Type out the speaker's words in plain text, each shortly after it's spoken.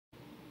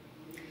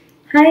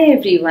Hi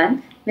everyone,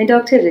 मैं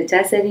doctor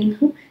Richa Sarin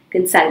हूँ,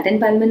 consultant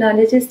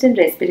pulmonologist and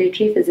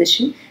respiratory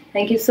physician.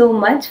 Thank you so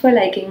much for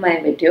liking my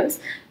videos.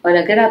 और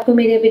अगर आपको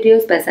मेरे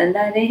वीडियोस पसंद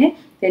आ रहे हैं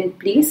then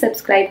please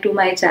subscribe to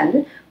my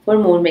channel for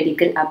more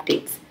medical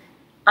updates.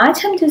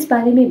 आज हम जिस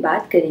बारे में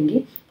बात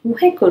करेंगे वो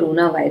है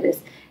corona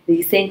virus.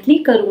 Recently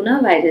corona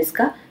virus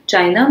का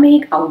चाइना में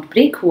एक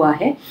आउटब्रेक हुआ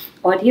है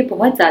और ये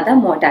बहुत ज़्यादा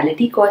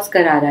मॉर्टेलिटी कॉज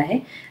करा रहा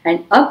है एंड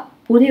अब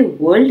पूरे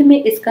वर्ल्ड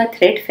में इसका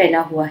थ्रेट फैला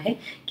हुआ है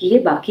कि ये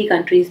बाकी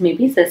कंट्रीज़ में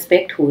भी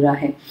सस्पेक्ट हो रहा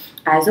है।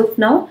 एज ऑफ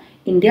नाउ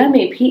इंडिया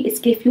में भी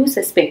इसके फ्यू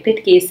सस्पेक्टेड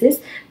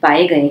केसेस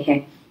पाए गए हैं।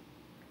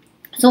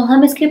 सो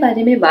हम इसके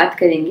बारे में बात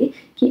करेंगे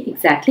कि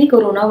एग्जैक्टली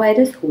कोरोना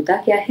वायरस होता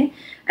क्या है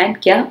एंड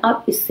क्या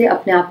आप इससे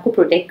अपने आप को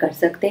प्रोटेक्ट कर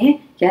सकते हैं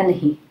या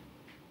नहीं।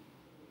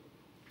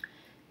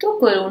 तो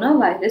कोरोना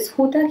वायरस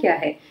होता क्या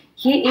है?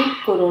 ये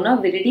एक corona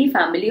viride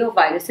family of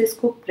viruses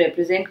को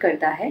रिप्रेजेंट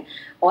करता है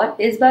और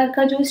इस बार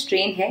का जो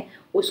स्ट्रेन है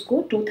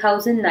उसको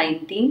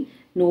 2019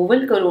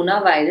 नोवल कोरोना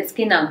वायरस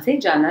के नाम से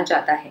जाना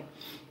जाता है।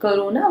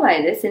 Corona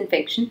virus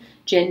infection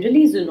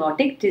generally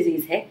zoonotic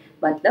disease है,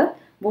 मतलब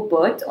वो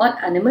बर्ड्स और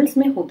एनिमल्स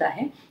में होता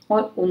है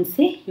और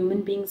उनसे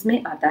ह्यूमन बींग्स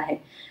में आता है।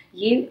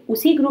 ये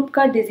उसी ग्रुप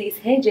का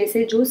डिजीज है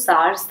जैसे जो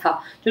सार्स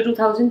था जो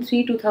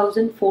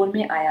 2003-2004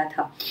 में आया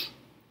था।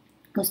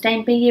 उस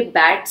टाइम पे ये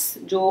बैट्स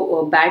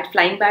जो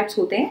फ्लाइंग बैट्स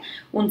होते हैं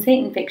उनसे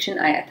इन्फेक्शन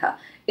आया था।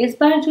 इस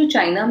बार जो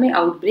चाइना में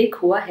आउटब्रेक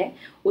हुआ है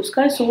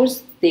उसका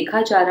सोर्स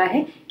देखा जा रहा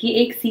है कि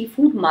एक सी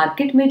फूड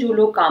मार्केट में जो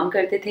लोग काम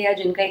करते थे या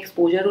जिनका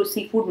एक्सपोजर उस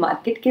सी फूड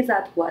मार्केट के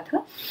साथ हुआ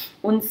था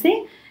उनसे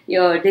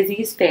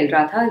डिजीज़ फैल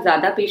रहा था।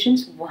 ज़्यादा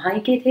पेशेंट्स वहाँ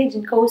के थे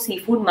जिनका वो सी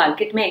फूड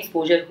मार्केट में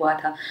एक्सपोजर हुआ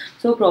था।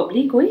 सो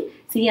प्रॉब्ली कोई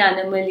सी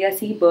एनिमल या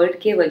सी बर्ड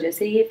के वजह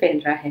से ये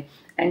फैल रहा है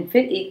एंड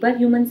फिर एक बार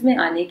ह्यूमंस में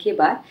आने के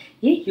बाद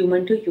ये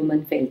ह्यूमन टू ह्यूमन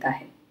फैलता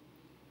है।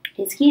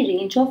 इसकी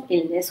रेंज ऑफ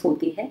इलनेस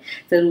होती है,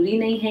 ज़रूरी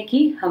नहीं है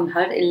कि हम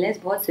हर इलनेस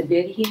बहुत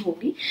सिवियर ही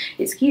होगी।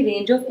 इसकी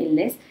रेंज ऑफ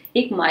इलनेस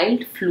एक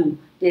माइल्ड फ्लू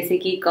जैसे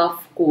कि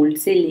कफ कोल्ड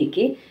से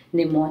लेके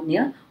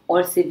निमोनिया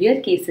और सिवियर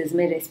केसेस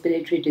में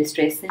respiratory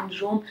distress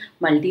syndrome,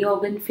 multi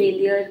organ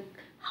failure,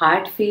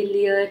 heart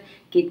failure,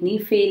 kidney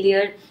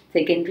failure,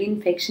 secondary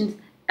infections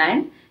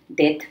and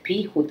death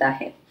भी होता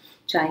है।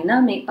 चाइना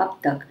में अब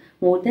तक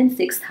मोर देन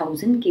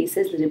 6000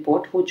 केसेस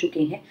रिपोर्ट हो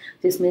चुके हैं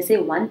जिसमें से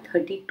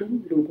 132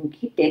 लोगों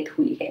की डेथ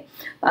हुई है।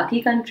 बाकी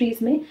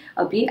कंट्रीज़ में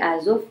अभी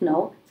as of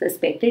now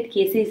suspected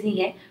cases ही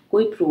हैं,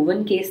 कोई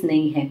प्रूवन केस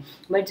नहीं है।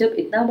 बट जब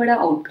इतना बड़ा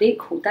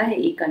आउटब्रेक होता है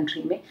एक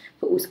कंट्री में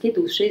तो उसके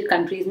दूसरे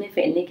कंट्रीज़ में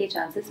फैलने के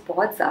चांसेस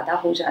बहुत ज़्यादा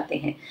हो जाते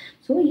हैं।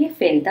 सो ये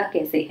फैलता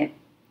कैसे है?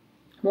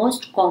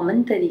 मोस्ट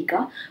कॉमन तरीका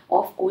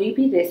ऑफ कोई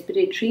भी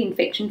रेस्पिरेटरी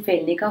इन्फेक्शन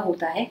फैलने का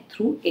होता है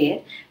थ्रू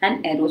एयर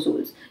एंड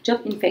एरोजोल्स।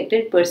 जब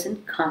इन्फेक्टेड पर्सन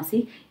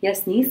खांसी या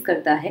स्नीज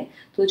करता है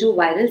तो जो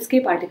वायरल्स के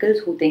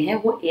पार्टिकल्स होते हैं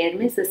वो एयर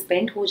में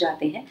सस्पेंड हो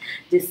जाते हैं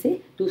जिससे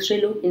दूसरे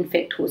लोग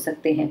इन्फेक्ट हो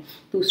सकते हैं।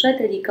 दूसरा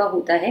तरीका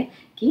होता है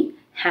कि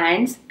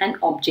हैंड्स एंड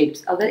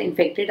ऑब्जेक्ट्स, अगर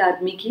इन्फेक्टेड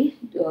आदमी की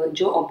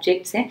जो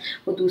ऑब्जेक्ट्स हैं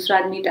वो दूसरा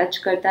आदमी टच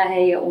करता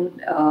है या उन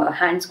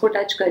हैंड्स को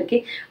टच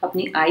करके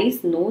अपनी आईज,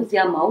 नोज़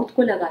या माउथ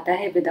को लगाता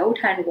है विदाउट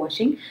हैंड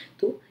वॉशिंग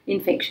तो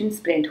इन्फेक्शन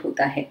स्प्रेड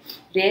होता है।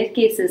 रेयर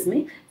केसेस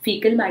में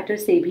फीकल मैटर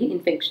से भी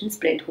इन्फेक्शन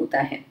स्प्रेड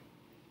होता है।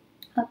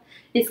 अब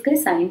इसके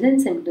साइंस एंड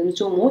सिम्टम्स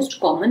जो मोस्ट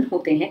कॉमन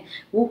होते हैं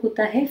वो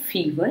होता है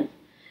fever,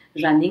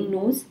 running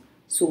nose,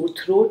 sore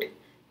throat,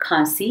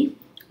 खांसी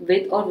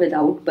विद और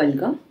विदाउट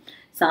बलगम,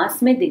 सांस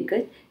में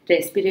दिक्कत,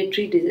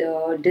 रेस्पिरेटरी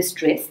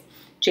डिस्ट्रेस,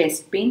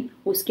 चेस्ट पेन,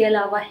 उसके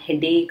अलावा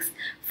headaches,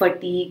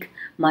 fatigue,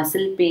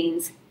 muscle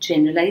pens,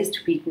 generalised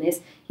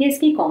weakness, ये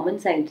इसके कॉमन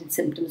साइड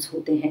सिम्टम्स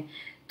होते हैं।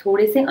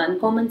 थोड़े से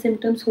अनकॉमन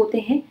सिम्टम्स होते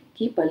हैं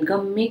कि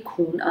बलगम में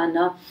खून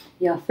आना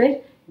या फिर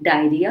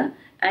डायरिया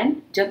एंड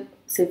जब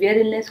सिवियर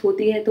इलनेस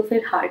होती है तो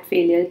फिर हार्ट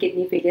फेलियर,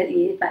 किडनी फेलियर,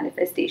 ये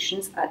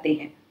मैनिफेस्टेशंस आते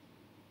हैं।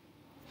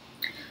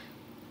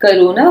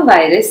 कोरोना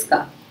वायरस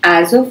का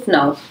एज ऑफ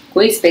नाउ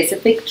कोई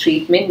स्पेसिफिक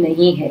ट्रीटमेंट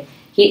नहीं है।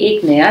 ये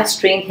एक नया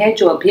स्ट्रेन है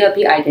जो अभी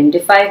अभी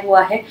आइडेंटिफाई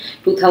हुआ है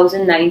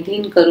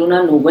 2019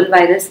 कोरोना नोवल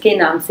वायरस के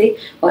नाम से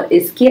और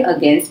इसके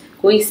अगेंस्ट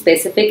कोई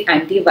स्पेसिफिक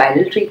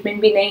एंटीवायरल ट्रीटमेंट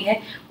भी नहीं है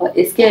और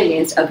इसके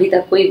अगेंस्ट अभी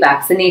तक कोई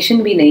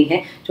वैक्सीनेशन भी नहीं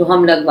है जो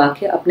हम लगवा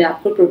के अपने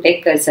आप को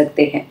प्रोटेक्ट कर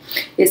सकते हैं।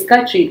 इसका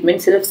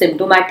ट्रीटमेंट सिर्फ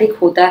सिम्टोमेटिक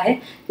होता है,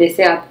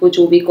 जैसे आपको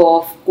जो भी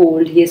कॉफ,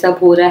 कोल्ड ये सब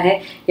हो रहा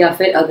है या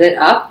फिर अगर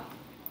आप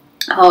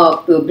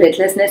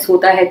ब्रेथलेसनेस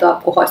होता है तो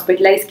आपको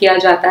हॉस्पिटलाइज किया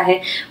जाता है,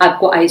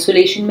 आपको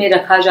आइसोलेशन में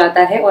रखा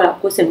जाता है और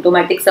आपको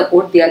सिम्टोमेटिक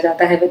सपोर्ट दिया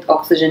जाता है with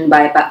oxygen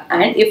bypass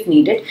and if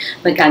needed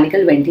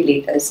mechanical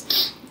ventilators.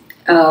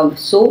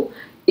 सो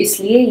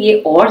इसलिए ये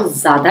और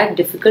ज़्यादा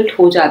डिफ़िकल्ट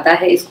हो जाता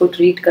है इसको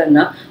ट्रीट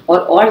करना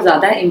और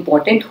ज़्यादा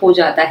इम्पॉर्टेंट हो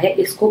जाता है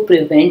इसको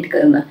प्रिवेंट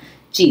करना।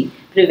 जी,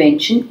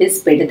 prevention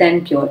is better than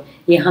cure,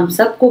 ये हम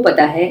सबको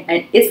पता है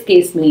एंड इस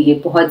केस में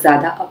ये बहुत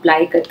ज़्यादा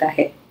अप्लाई करता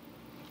है।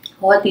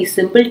 बहुत ही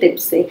सिंपल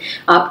टिप्स से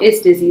आप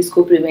इस डिजीज़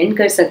को प्रिवेंट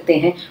कर सकते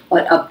हैं और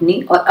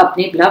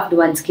अपने लव्ड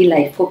वंस की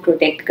लाइफ को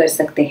प्रोटेक्ट कर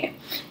सकते हैं।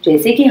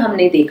 जैसे कि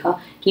हमने देखा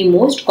कि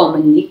मोस्ट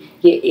कॉमनली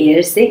ये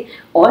एयर से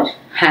और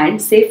हैंड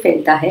से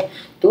फैलता है,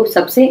 तो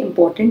सबसे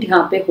इम्पॉर्टेंट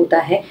यहाँ पे होता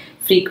है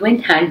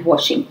फ्रीक्वेंट हैंड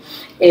वॉशिंग।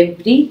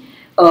 एवरी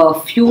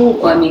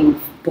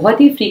बहुत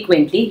ही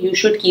frequently you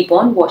should keep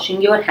on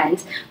washing your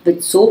hands with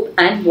soap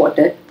and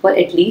water for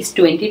at least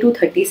 20 to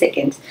 30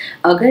 seconds.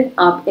 अगर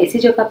आप ऐसी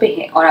जगह पे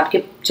हैं और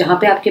जहाँ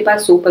पे आपके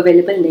पास सोप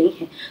अवेलेबल नहीं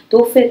है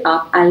तो फिर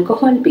आप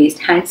alcohol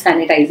based hand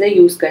sanitiser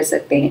use कर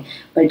सकते हैं।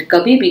 बट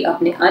कभी भी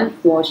अपने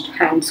अनवॉश्ड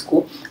हैंड्स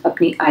को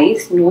अपनी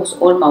आईज, नोज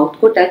और माउथ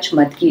को टच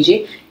मत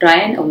कीजिए। Try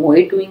and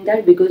avoid doing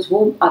that, because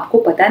वो आपको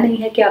पता नहीं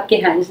है कि आपके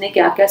हैंड्स ने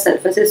क्या क्या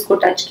सर्फेसिस को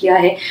टच किया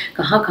है,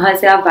 कहाँ कहाँ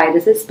से आप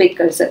वायरसेस पिक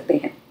कर सकते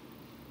हैं।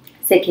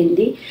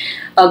 सेकेंडली,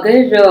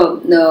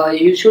 अगर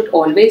you should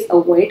always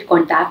avoid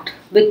contact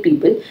with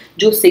people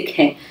जो सिक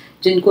हैं,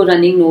 जिनको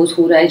रनिंग नोज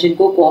हो रहा है,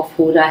 जिनको कॉफ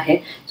हो रहा है,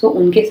 सो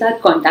उनके साथ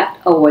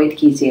कॉन्टैक्ट अवॉइड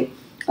कीजिए।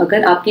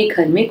 अगर आपके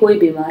घर में कोई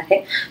बीमार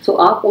है तो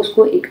आप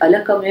उसको एक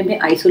अलग कमरे में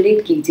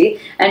आइसोलेट कीजिए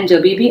एंड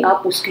जब भी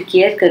आप उसकी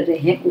केयर कर रहे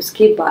हैं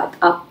उसके बाद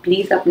आप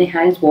प्लीज़ अपने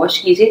हैंड्स वॉश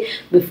कीजिए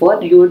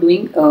before you are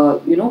doing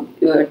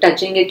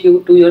touching it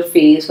to your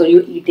face और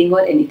यू ईटिंग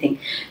और एनीथिंग।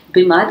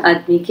 बीमार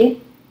आदमी के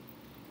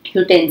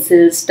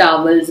यूटेंसिल्स,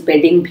 टावल्स,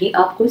 बेडिंग भी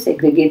आपको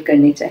सेग्रीगेट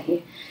करने चाहिए।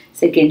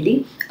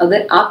 सेकेंडली,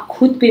 अगर आप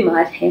खुद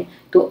बीमार हैं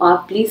तो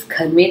आप प्लीज़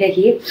घर में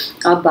रहिए,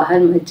 आप बाहर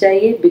मत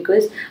जाइए,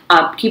 बिकॉज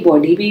आपकी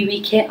बॉडी भी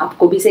वीक है,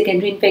 आपको भी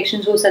सेकेंडरी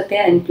इन्फेक्शन हो सकते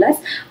हैं एंड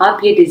प्लस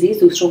आप ये डिजीज़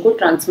दूसरों को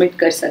ट्रांसमिट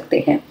कर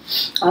सकते हैं।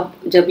 आप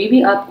जब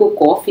भी आपको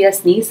कॉफ या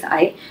स्नीज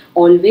आए,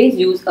 always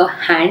use a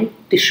hand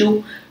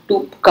tissue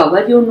to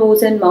cover your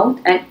nose and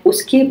mouth and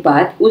उसके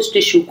बाद उस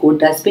टिश्यू को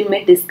डस्टबिन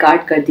में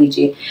डिस्कार्ड कर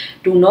दीजिए।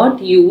 डू नॉट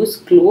यूज़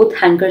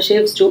क्लोथ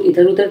हैंकरशिप्स जो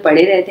इधर उधर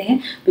पड़े रहते हैं,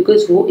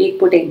 बिकॉज वो एक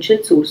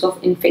पोटेंशियल सोर्स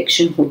ऑफ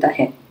इन्फेक्शन होता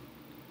है।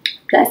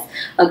 प्लस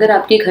अगर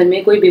आपके घर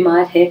में कोई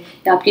बीमार है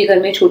या आपके घर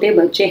में छोटे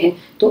बच्चे हैं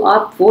तो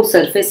आप वो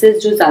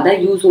सर्फेसेस जो ज़्यादा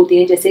यूज़ होती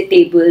हैं जैसे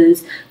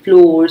टेबल्स,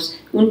 फ्लोर्स,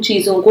 उन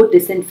चीज़ों को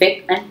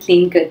डिसइंफेक्ट एंड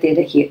क्लीन करते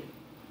रहिए।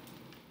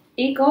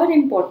 एक और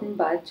इम्पॉर्टेंट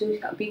बात जो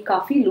अभी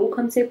काफ़ी लोग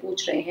हमसे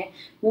पूछ रहे हैं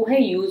वो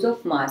है यूज़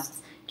ऑफ मास्क।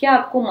 क्या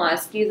आपको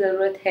मास्क की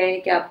ज़रूरत है?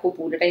 क्या आपको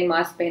पूरा टाइम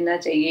मास्क पहनना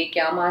चाहिए?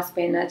 क्या मास्क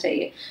पहनना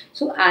चाहिए?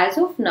 So as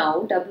of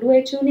now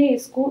WHO ने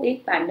इसको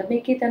एक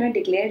पैंडमिक की तरह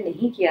डिक्लेयर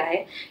नहीं किया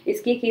है।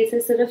 इसके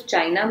केसेस सिर्फ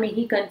चाइना में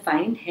ही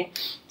कन्फाइंड हैं।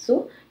 सो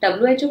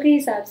WHO के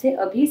हिसाब से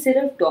अभी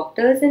सिर्फ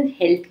डॉक्टर्स एंड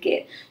हेल्थ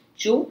केयर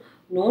जो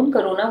नॉन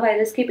कोरोना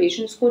वायरस के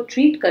पेशेंट्स को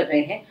ट्रीट कर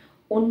रहे हैं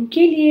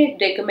उनके लिए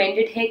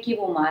रिकमेंडेड है कि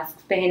वो मास्क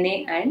पहने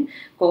एंड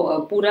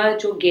पूरा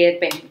जो गियर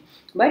पहने।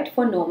 बट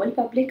फॉर नॉर्मल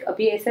पब्लिक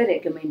अभी ऐसा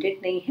रिकमेंडेड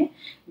नहीं है।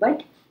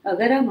 बट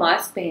अगर आप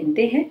मास्क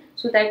पहनते हैं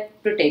so that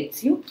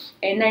protects you.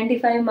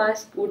 N95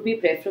 mask would be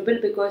preferable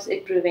because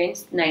it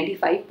prevents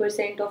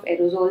 95% of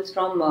aerosols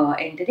from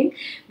entering.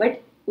 But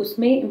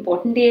उसमें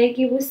इम्पॉर्टेंट ये है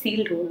कि वो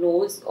सील्ड हो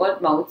नोज और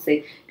माउथ से,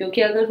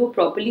 क्योंकि अगर वो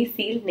प्रॉपरली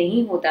सील्ड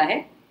नहीं होता है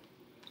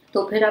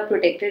तो फिर आप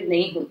प्रोटेक्टेड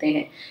नहीं होते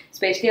हैं।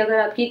 स्पेशली अगर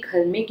आपके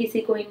घर में किसी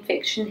को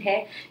इन्फेक्शन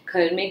है,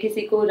 घर में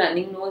किसी को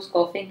रनिंग नोज,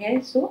 कॉफिंग है,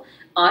 सो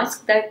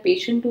ask that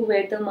patient to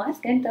where the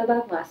mask and तब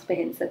आप मास्क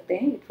पहन सकते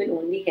हैं। It will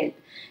only help.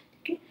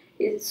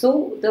 So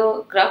the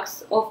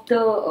crux of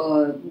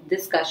the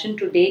discussion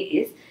today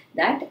is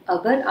that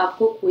अगर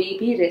आपको कोई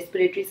भी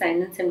रेस्पिरेटरी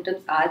साइन एंड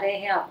सिम्टम्स आ रहे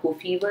हैं, आपको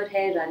फीवर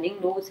है, रनिंग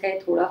नोज है,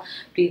 थोड़ा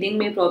ब्रीदिंग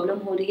में प्रॉब्लम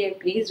हो रही है,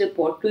 please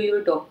report to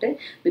your doctor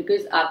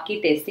because आपकी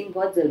टेस्टिंग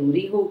बहुत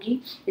ज़रूरी होगी।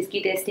 इसकी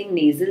testing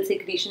nasal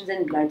secretions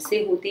and blood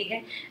से होती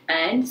है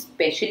and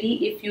specially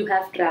if you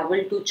have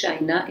travelled to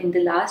China in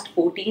the last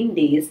 14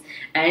 days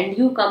and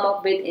you come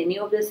up with any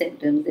of the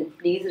symptoms then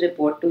please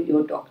report to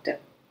your doctor.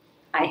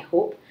 I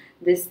hope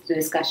this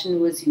discussion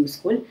was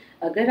useful.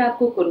 अगर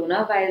आपको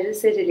corona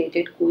virus से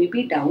related कोई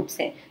भी doubts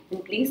हैं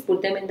then please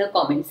put them in the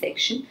comment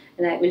section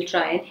and I will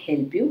try and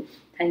help you.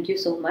 Thank you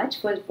so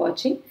much for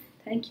watching.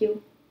 Thank you.